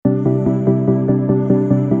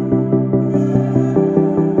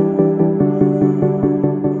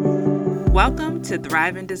Welcome to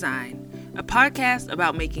Thrive in Design, a podcast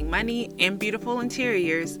about making money in beautiful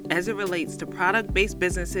interiors as it relates to product-based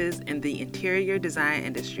businesses in the interior design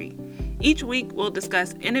industry. Each week, we'll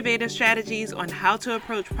discuss innovative strategies on how to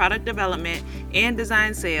approach product development and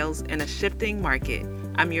design sales in a shifting market.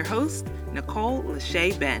 I'm your host, Nicole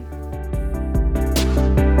Lachey Ben.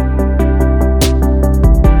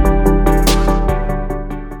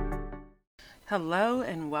 Hello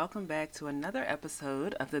and welcome back to another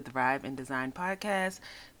episode of the Thrive in Design podcast.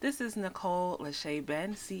 This is Nicole Lachey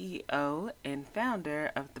Ben, CEO and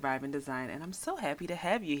founder of Thrive in Design, and I'm so happy to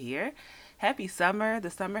have you here. Happy summer. The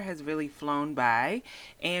summer has really flown by,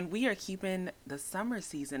 and we are keeping the summer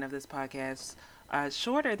season of this podcast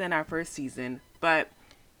shorter than our first season, but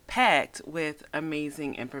packed with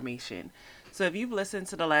amazing information. So if you've listened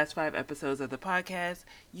to the last 5 episodes of the podcast,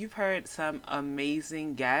 you've heard some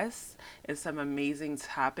amazing guests and some amazing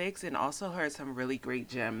topics and also heard some really great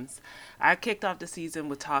gems. I kicked off the season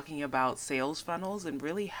with talking about sales funnels and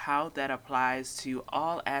really how that applies to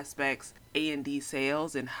all aspects A&D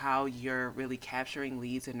sales and how you're really capturing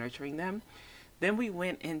leads and nurturing them. Then we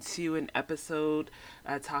went into an episode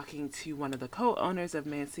talking to one of the co-owners of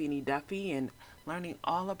Mancini Duffy and learning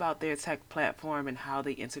all about their tech platform and how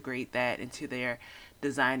they integrate that into their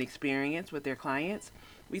design experience with their clients.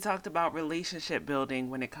 We talked about relationship building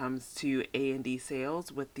when it comes to A&D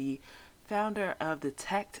sales with the founder of the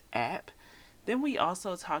Tech app. Then we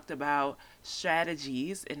also talked about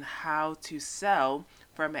strategies and how to sell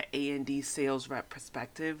from an A&D sales rep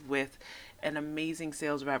perspective with an amazing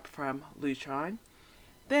sales rep from Lutron.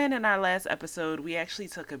 Then in our last episode, we actually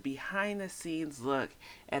took a behind the scenes look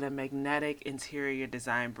at a magnetic interior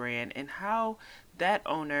design brand and how that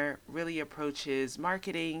owner really approaches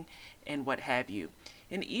marketing and what have you.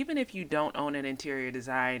 And even if you don't own an interior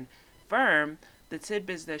design firm, the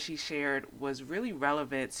tidbits that she shared was really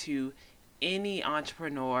relevant to any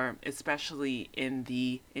entrepreneur, especially in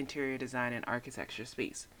the interior design and architecture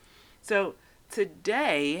space. So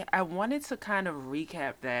today, I wanted to kind of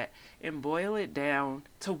recap that and boil it down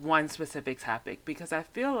to one specific topic because I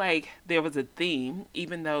feel like there was a theme,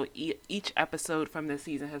 even though each episode from this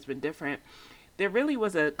season has been different. There really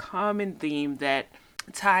was a common theme that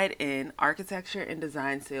tied in architecture and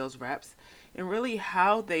design sales reps and really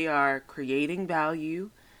how they are creating value,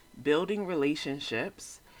 building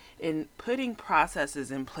relationships, and putting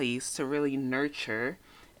processes in place to really nurture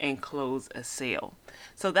and close a sale.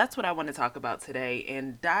 So that's what I want to talk about today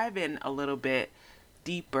and dive in a little bit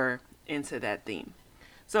deeper into that theme.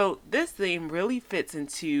 So this theme really fits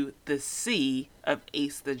into the C of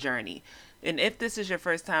Ace the Journey. And if this is your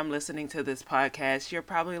first time listening to this podcast, you're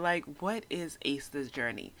probably like, what is Ace the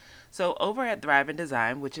Journey? So over at Thrive in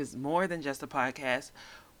Design, which is more than just a podcast,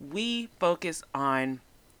 we focus on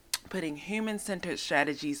putting human-centered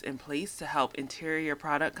strategies in place to help interior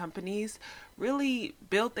product companies really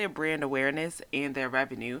build their brand awareness and their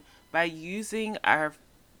revenue by using our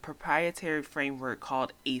proprietary framework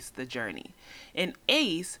called ACE the Journey. And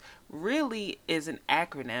ACE really is an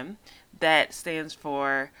acronym that stands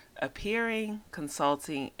for appearing,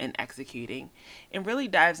 consulting, and executing, and really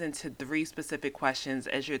dives into 3 specific questions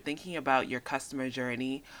as you're thinking about your customer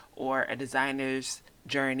journey or a designer's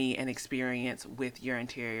journey and experience with your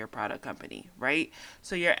interior product company, right?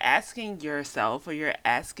 So you're asking yourself or you're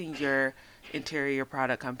asking your interior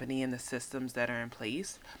product company and the systems that are in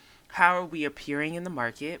place, how are we appearing in the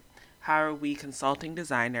market? How are we consulting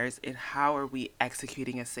designers? And how are we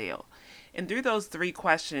executing a sale? And through those 3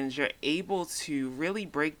 questions, you're able to really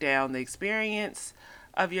break down the experience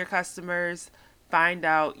of your customers, find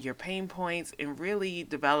out your pain points, and really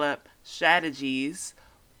develop strategies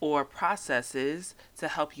or processes to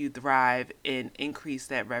help you thrive and increase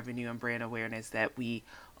that revenue and brand awareness that we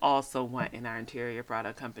also want in our interior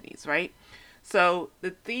product companies, right? So the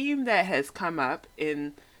theme that has come up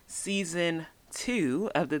in season 2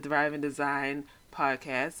 of the Thrive in Design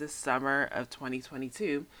podcast this summer of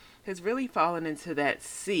 2022 has really fallen into that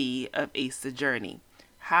C of Ace the Journey.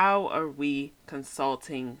 How are we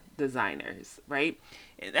consulting designers, right?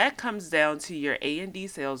 And that comes down to your A&D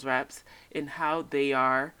sales reps and how they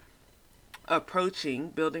are approaching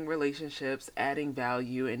building relationships, adding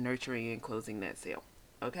value, and nurturing and closing that sale.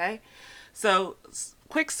 Okay? So,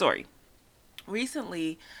 quick story.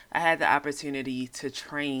 Recently, I had the opportunity to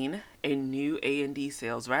train a new A&D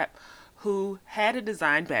sales rep who had a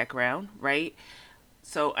design background, right?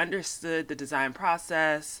 So understood the design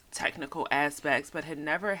process, technical aspects, but had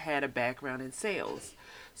never had a background in sales.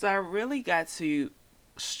 So I really got to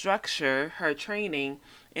structure her training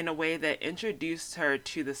in a way that introduced her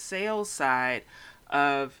to the sales side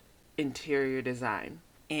of interior design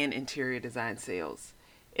and interior design sales.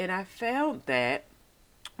 And I found that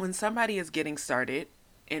when somebody is getting started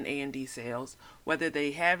in A&D sales, whether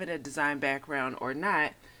they have a design background or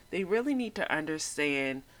not, they really need to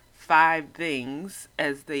understand five things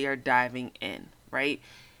as they are diving in, right?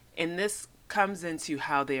 And this comes into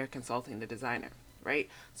how they are consulting the designer, right?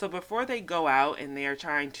 So before they go out and they are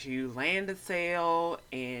trying to land a sale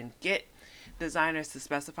and get designers to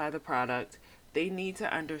specify the product, they need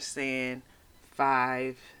to understand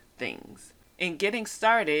five things. In getting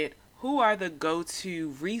started, who are the go to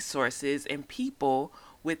resources and people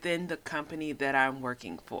within the company that I'm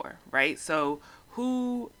working for, right? So,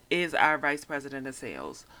 who is our vice president of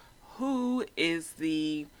sales? Who is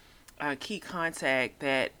the key contact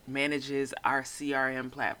that manages our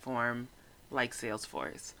CRM platform like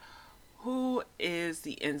Salesforce? Who is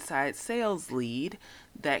the inside sales lead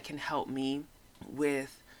that can help me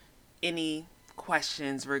with any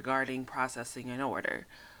questions regarding processing an order?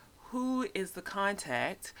 Who is the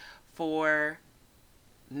contact for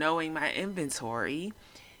knowing my inventory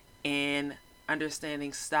and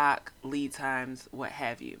understanding stock, lead times, what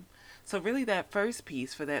have you? So, really, that first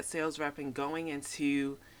piece for that sales rep and going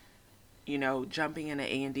into jumping into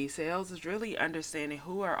A&D sales is really understanding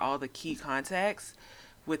who are all the key contacts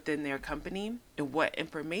within their company and what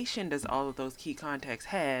information does all of those key contacts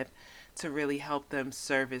have to really help them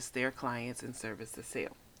service their clients and service the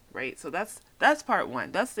sale, right? So that's part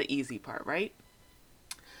one. That's the easy part, right?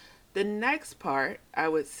 The next part, I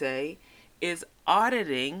would say, is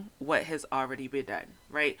auditing what has already been done,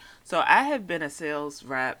 right? So I have been a sales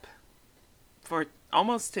rep for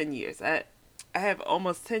almost 10 years. I have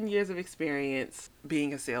almost 10 years of experience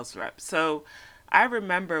being a sales rep. So I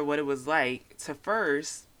remember what it was like to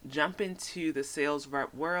first jump into the sales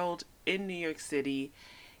rep world in New York City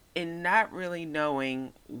and not really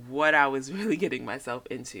knowing what I was really getting myself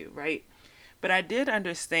into, right? But I did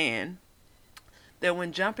understand that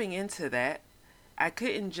when jumping into that, I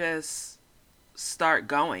couldn't just start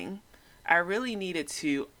going. I really needed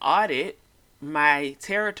to audit my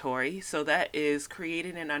territory. So that is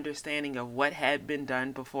creating an understanding of what had been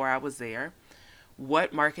done before I was there,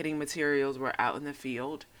 what marketing materials were out in the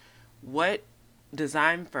field, what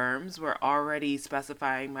design firms were already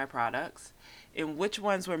specifying my products, and which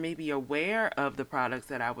ones were maybe aware of the products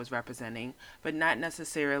that I was representing, but not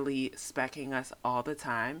necessarily speccing us all the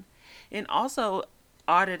time. And also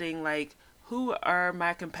auditing, like, who are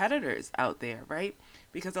my competitors out there, right?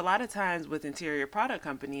 Because a lot of times with interior product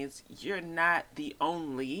companies, you're not the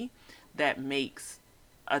only that makes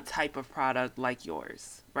a type of product like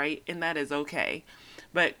yours, right? And that is okay.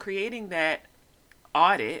 But creating that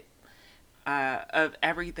audit of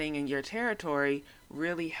everything in your territory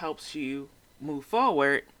really helps you move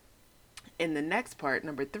forward in the next part,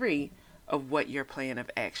 number three, of what your plan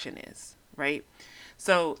of action is, right?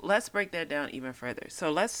 So let's break that down even further.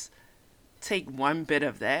 So let's take one bit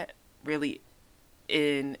of that really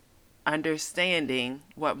in understanding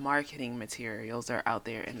what marketing materials are out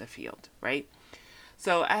there in the field, right?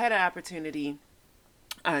 So I had an opportunity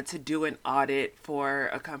to do an audit for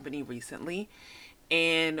a company recently.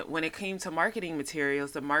 And when it came to marketing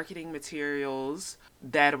materials, the marketing materials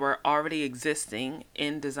that were already existing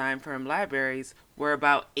in design firm libraries were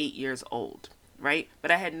about 8 years old, right? But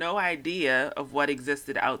I had no idea of what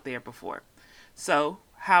existed out there before. So,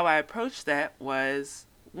 how I approached that was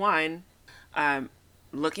one, um,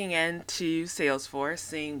 looking into Salesforce,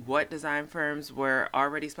 seeing what design firms were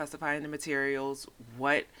already specifying the materials,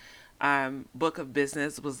 what book of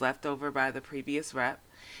business was left over by the previous rep.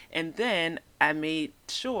 And then I made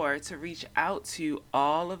sure to reach out to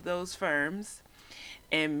all of those firms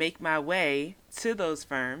and make my way to those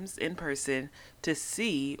firms in person to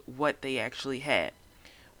see what they actually had.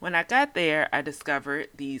 When I got there, I discovered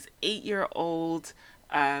these 8 year old,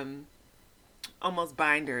 almost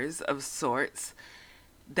binders of sorts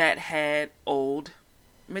that had old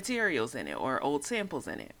materials in it or old samples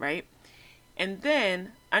in it, right? And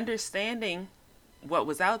then understanding what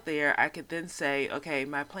was out there, I could then say, okay,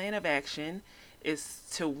 my plan of action is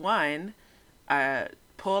to one,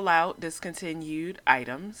 pull out discontinued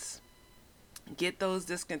items, get those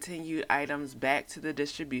discontinued items back to the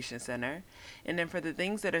distribution center. And then for the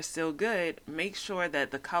things that are still good, make sure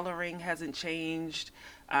that the coloring hasn't changed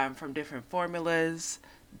from different formulas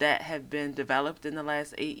that have been developed in the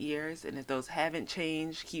last 8 years. And if those haven't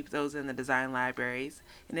changed, keep those in the design libraries.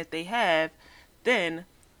 And if they have, then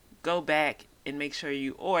go back and make sure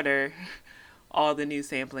you order all the new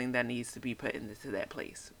sampling that needs to be put into that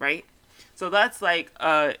place, right? So that's like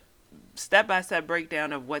a step-by-step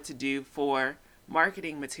breakdown of what to do for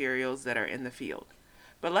marketing materials that are in the field.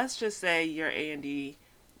 But let's just say your A&D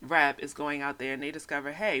rep is going out there and they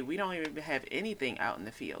discover, hey, we don't even have anything out in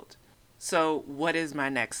the field. So what is my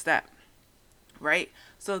next step? Right?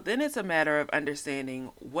 So then it's a matter of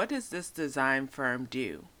understanding, what does this design firm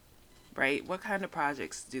do? Right? What kind of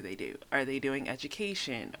projects do they do? Are they doing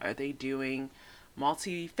education? Are they doing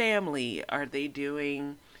multifamily? Are they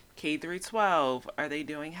doing K through 12? Are they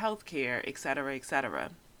doing healthcare, et cetera, et cetera?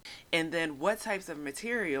 And then what types of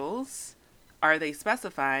materials are they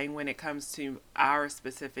specifying when it comes to our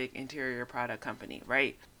specific interior product company,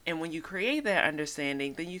 right? And when you create that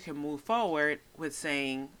understanding, then you can move forward with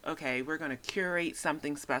saying, okay, we're going to curate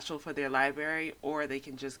something special for their library, or they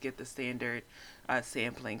can just get the standard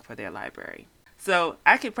sampling for their library. So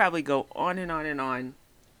I could probably go on and on and on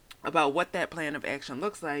about what that plan of action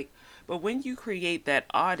looks like. But when you create that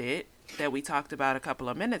audit that we talked about a couple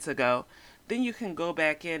of minutes ago, then you can go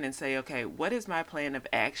back in and say, okay, what is my plan of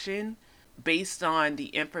action based on the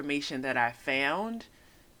information that I found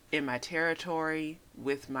in my territory,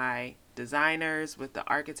 with my designers, with the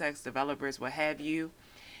architects, developers, what have you?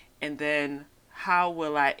 And then how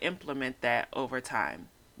will I implement that over time?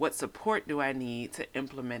 What support do I need to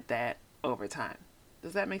implement that over time?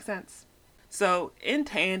 Does that make sense? So, in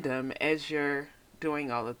tandem, as you're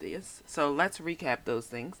doing all of this, so let's recap those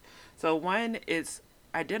things. So, one is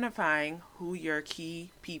identifying who your key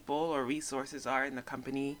people or resources are in the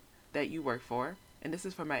company that you work for. And this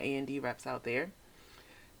is for my A&D reps out there.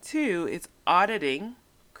 Two, it's auditing,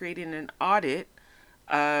 creating an audit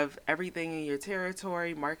of everything in your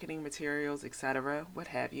territory, marketing materials, etc., what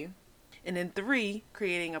have you. And then three,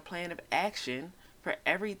 creating a plan of action for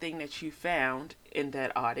everything that you found in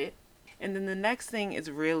that audit. And then the next thing is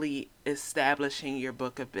really establishing your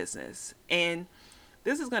book of business. And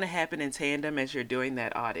this is going to happen in tandem as you're doing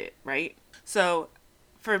that audit, right? So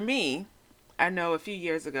for me, I know a few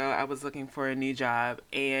years ago I was looking for a new job,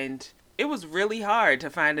 and it was really hard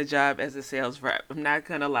to find a job as a sales rep. I'm not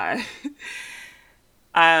going to lie.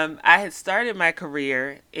 I had started my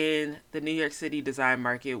career in the New York City design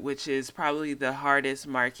market, which is probably the hardest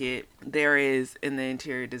market there is in the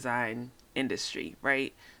interior design industry,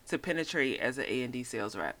 right? To penetrate as an A&D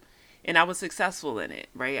sales rep. And I was successful in it,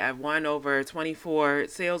 right? I've won over 24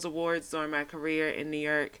 sales awards during my career in New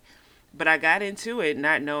York, but I got into it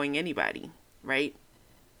not knowing anybody, right?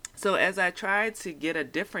 So as I tried to get a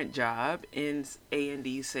different job in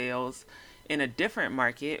A&D sales in a different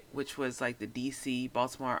market, which was like the DC,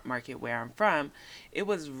 Baltimore market where I'm from, it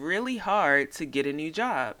was really hard to get a new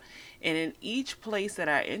job. And in each place that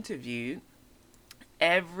I interviewed,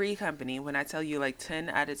 every company, when I tell you like 10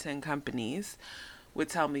 out of 10 companies would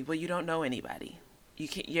tell me, well, you don't know anybody.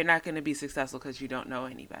 You're not going to be successful because you don't know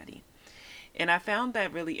anybody. And I found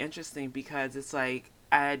that really interesting because it's like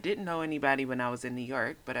I didn't know anybody when I was in New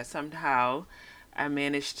York, but I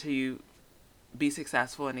managed to be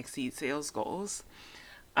successful and exceed sales goals.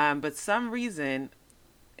 But some reason,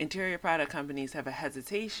 interior product companies have a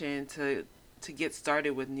hesitation to get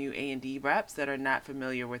started with new A&D reps that are not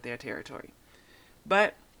familiar with their territory.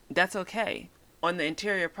 But that's okay. On the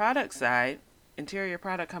interior product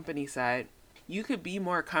company side, you could be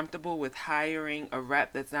more comfortable with hiring a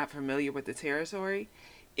rep that's not familiar with the territory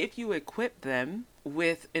if you equip them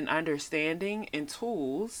with an understanding and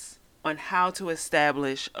tools on how to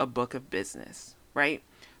establish a book of business, right?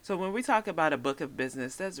 So when we talk about a book of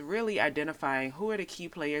business, that's really identifying who are the key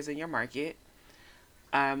players in your market,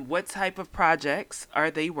 what type of projects are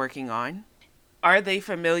they working on, are they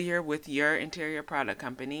familiar with your interior product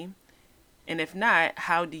company, and if not,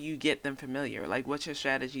 how do you get them familiar? Like, what's your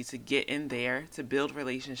strategy to get in there, to build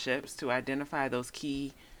relationships, to identify those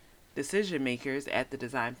key decision makers at the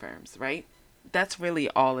design firms, right? That's really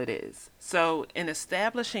all it is. So in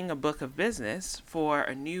establishing a book of business for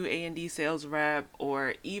a new A&D sales rep,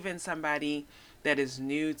 or even somebody that is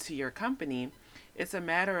new to your company, it's a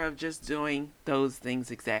matter of just doing those things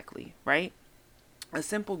exactly, right? A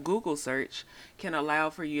simple Google search can allow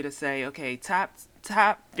for you to say, okay, top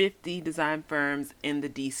 50 design firms in the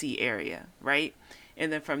DC area, right?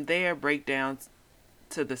 And then from there, break down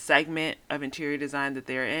to the segment of interior design that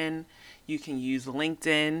they're in. You can use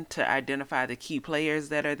LinkedIn to identify the key players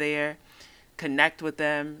that are there, connect with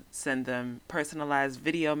them, send them personalized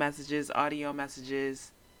video messages, audio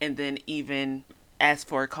messages, and then even ask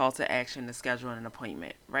for a call to action to schedule an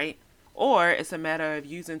appointment, right? Or it's a matter of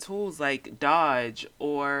using tools like Dodge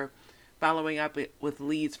or following up with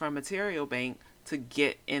leads from Material Bank to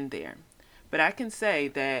get in there. But I can say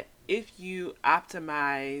that if you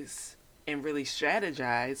optimize and really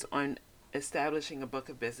strategize on establishing a book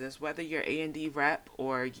of business, whether you're A&D rep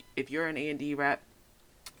or if you're an A&D rep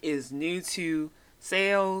is new to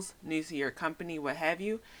sales, new to your company, what have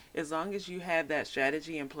you, as long as you have that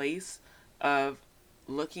strategy in place of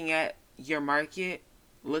looking at your market,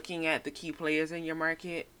 looking at the key players in your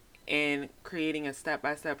market, and creating a step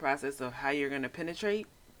by step process of how you're going to penetrate,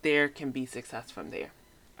 there can be success from there.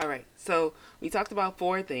 All right, so we talked about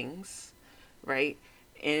 4 things, right?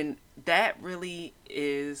 And that really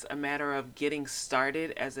is a matter of getting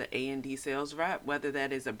started as an A&D sales rep, whether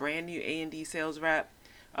that is a brand new A&D sales rep,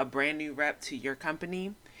 a brand new rep to your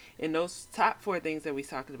company. And those top 4 things that we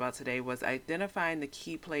talked about today was identifying the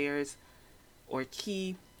key players or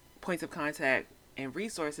key points of contact and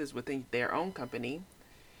resources within their own company.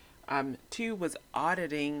 2 was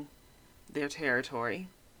auditing their territory.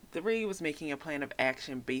 3 was making a plan of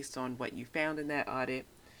action based on what you found in that audit.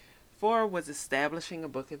 4 was establishing a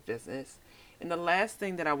book of business. And the last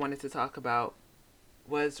thing that I wanted to talk about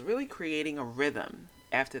was really creating a rhythm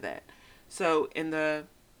after that. So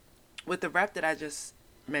with the rep that I just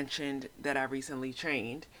mentioned that I recently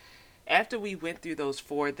trained, after we went through those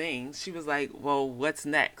 4 things, she was like, well, what's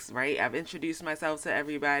next, right? I've introduced myself to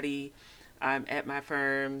everybody at my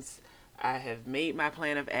firms. I have made my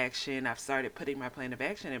plan of action. I've started putting my plan of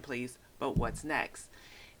action in place, but what's next?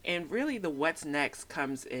 And really the what's next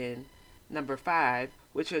comes in number 5,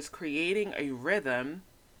 which is creating a rhythm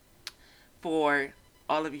for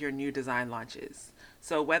all of your new design launches.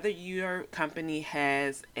 So whether your company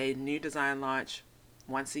has a new design launch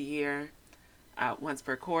once a year, once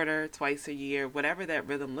per quarter, twice a year, whatever that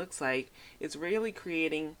rhythm looks like, it's really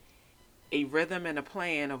creating a rhythm and a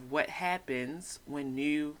plan of what happens when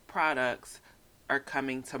new products are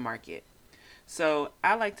coming to market. So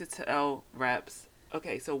I like to tell reps,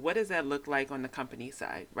 okay, so what does that look like on the company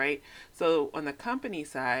side, right? So on the company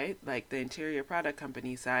side, like the interior product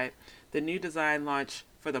company side, the new design launch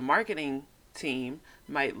for the marketing team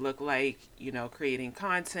might look like, creating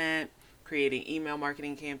content, creating email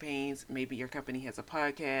marketing campaigns. Maybe your company has a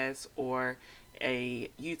podcast or a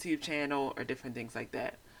YouTube channel or different things like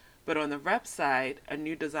that. But on the rep side, a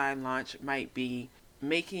new design launch might be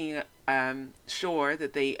making sure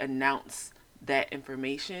that they announce that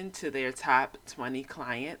information to their top 20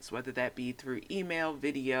 clients, whether that be through email,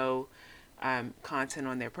 video, content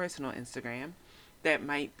on their personal Instagram. That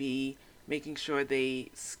might be making sure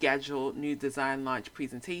they schedule new design launch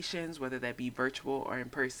presentations, whether that be virtual or in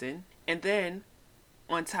person. And then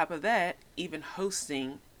on top of that, even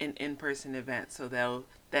hosting an in-person event so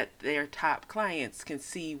that their top clients can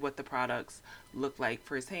see what the products look like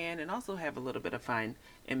firsthand and also have a little bit of fun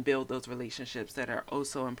and build those relationships that are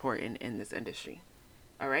also important in this industry.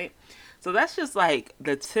 All right. So that's just like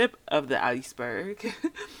the tip of the iceberg.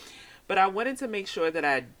 But I wanted to make sure that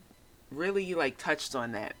I really touched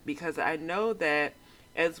on that because I know that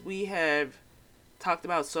as we have talked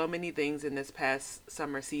about so many things in this past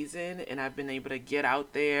summer season, and I've been able to get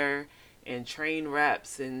out there and train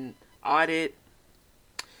reps and audit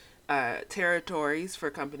territories for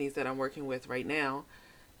companies that I'm working with right now.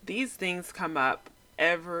 These things come up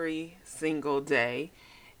every single day,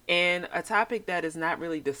 and a topic that is not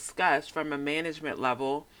really discussed from a management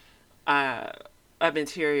level of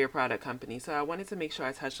interior product companies. So I wanted to make sure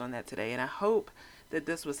I touched on that today, and I hope that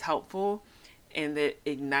this was helpful and that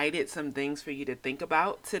ignited some things for you to think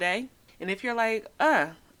about today. And if you're like,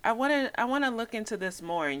 I want to look into this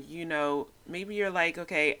more, and maybe you're like,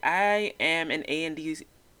 okay, I am an A&D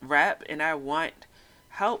rep and I want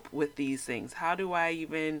help with these things. How do I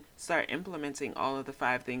even start implementing all of the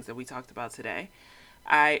 5 things that we talked about today?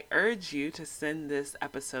 I urge you to send this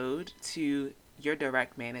episode to your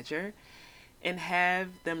direct manager and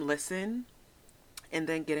have them listen and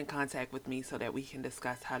then get in contact with me so that we can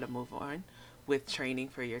discuss how to move on with training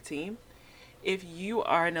for your team. If you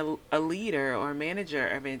are a leader or manager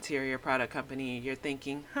of an interior product company and you're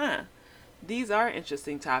thinking, these are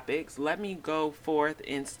interesting topics, let me go forth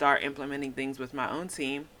and start implementing things with my own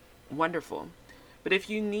team, wonderful. But if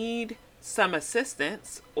you need some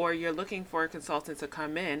assistance or you're looking for a consultant to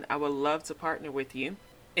come in, I would love to partner with you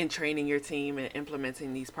in training your team and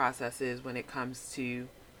implementing these processes when it comes to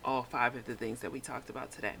all 5 of the things that we talked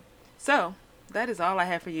about today. So that is all I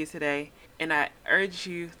have for you today. And I urge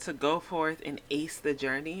you to go forth and ace the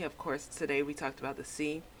journey. Of course, today we talked about the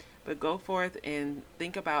C, but go forth and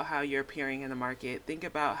think about how you're appearing in the market. Think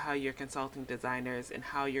about how you're consulting designers and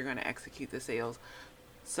how you're going to execute the sales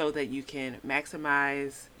so that you can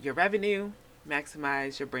maximize your revenue,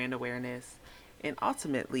 maximize your brand awareness, and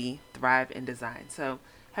ultimately thrive in design. So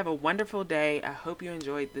have a wonderful day. I hope you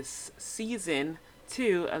enjoyed this season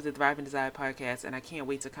 2 of the Thrive in Design podcast, and I can't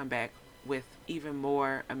wait to come back with even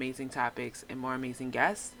more amazing topics and more amazing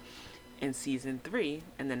guests in season 3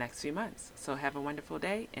 in the next few months. So have a wonderful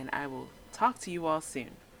day, and I will talk to you all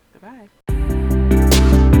soon. Goodbye.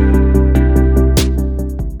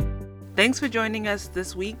 Thanks for joining us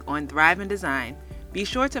this week on Thrive in Design. Be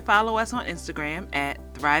sure to follow us on Instagram at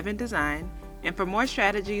Thrive in Design. And for more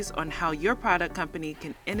strategies on how your product company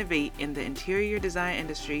can innovate in the interior design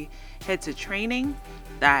industry, head to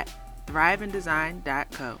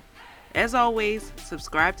training.thriveindesign.co. As always,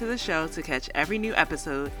 subscribe to the show to catch every new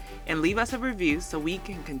episode and leave us a review so we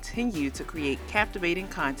can continue to create captivating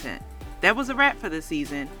content. That was a wrap for this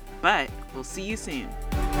season, but we'll see you soon.